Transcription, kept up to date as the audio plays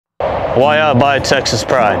Why I buy Texas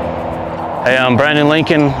Pride. Hey, I'm Brandon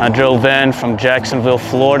Lincoln. I drove in from Jacksonville,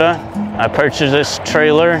 Florida. I purchased this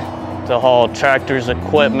trailer to haul tractors,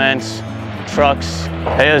 equipment, trucks.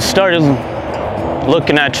 Hey, I started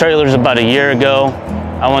looking at trailers about a year ago.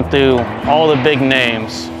 I went through all the big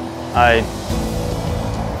names. I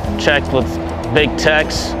checked with Big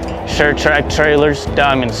Tex, SureTrack trailers,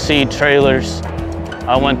 Diamond C trailers.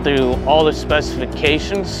 I went through all the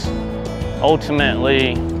specifications.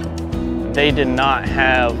 Ultimately, they did not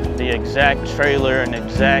have the exact trailer and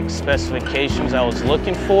exact specifications I was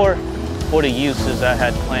looking for the uses I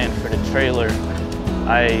had planned for the trailer.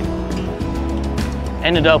 I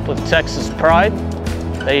ended up with Texas Pride.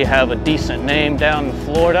 They have a decent name down in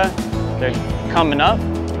Florida. They're coming up,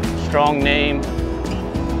 strong name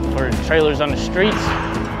for trailers on the streets.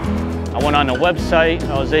 I went on the website.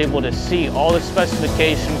 I was able to see all the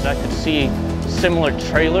specifications. I could see similar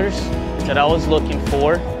trailers that I was looking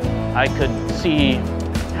for. I could see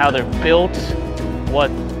how they're built, what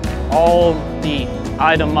all the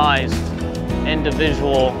itemized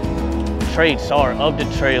individual traits are of the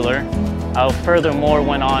trailer. I furthermore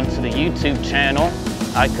went on to the YouTube channel.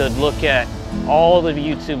 I could look at all the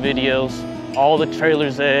YouTube videos, all the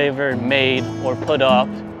trailers they ever made or put up,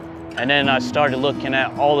 and then I started looking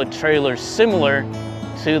at all the trailers similar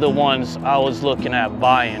to the ones I was looking at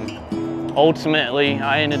buying. Ultimately,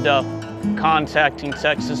 I ended up contacting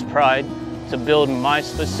Texas Pride to build my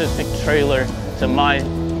specific trailer to my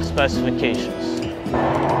specifications.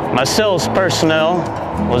 My sales personnel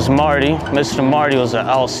was Marty. Mr. Marty was an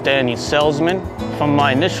outstanding salesman. From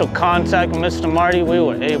my initial contact with Mr. Marty, we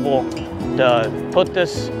were able to put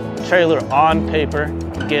this trailer on paper,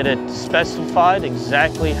 get it specified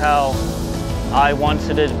exactly how I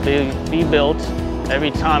wanted it to be built.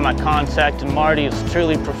 Every time I contacted Marty, he was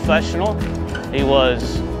truly professional. He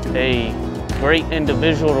was a great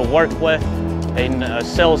individual to work with, a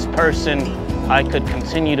salesperson I could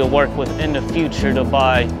continue to work with in the future to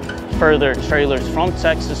buy further trailers from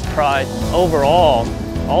Texas Pride. Overall,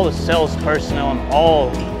 all the sales personnel and all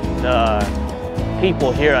the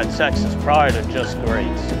people here at Texas Pride are just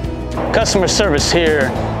great. Customer service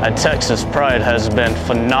here at Texas Pride has been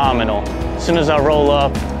phenomenal. As soon as I roll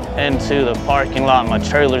up into the parking lot, my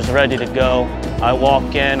trailer's ready to go. I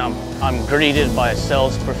walk in, I'm greeted by a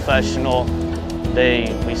sales professional.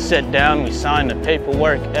 We sit down, we sign the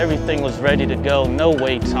paperwork, everything was ready to go, no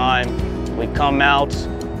wait time. We come out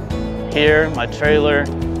here, my trailer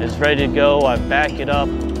is ready to go. I back it up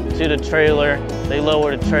to the trailer. They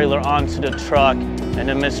lower the trailer onto the truck, and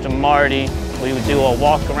then Mr. Marty, we would do a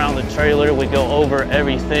walk around the trailer. We go over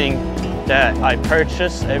everything that I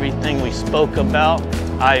purchased, everything we spoke about.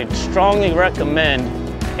 I strongly recommend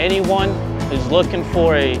anyone who's looking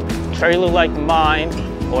for a trailer like mine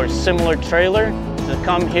or a similar trailer to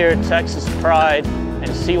come here at Texas Pride and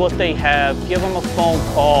see what they have, give them a phone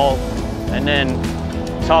call, and then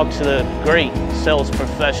talk to the great sales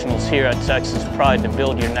professionals here at Texas Pride to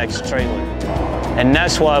build your next trailer. And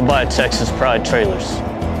that's why I buy Texas Pride trailers.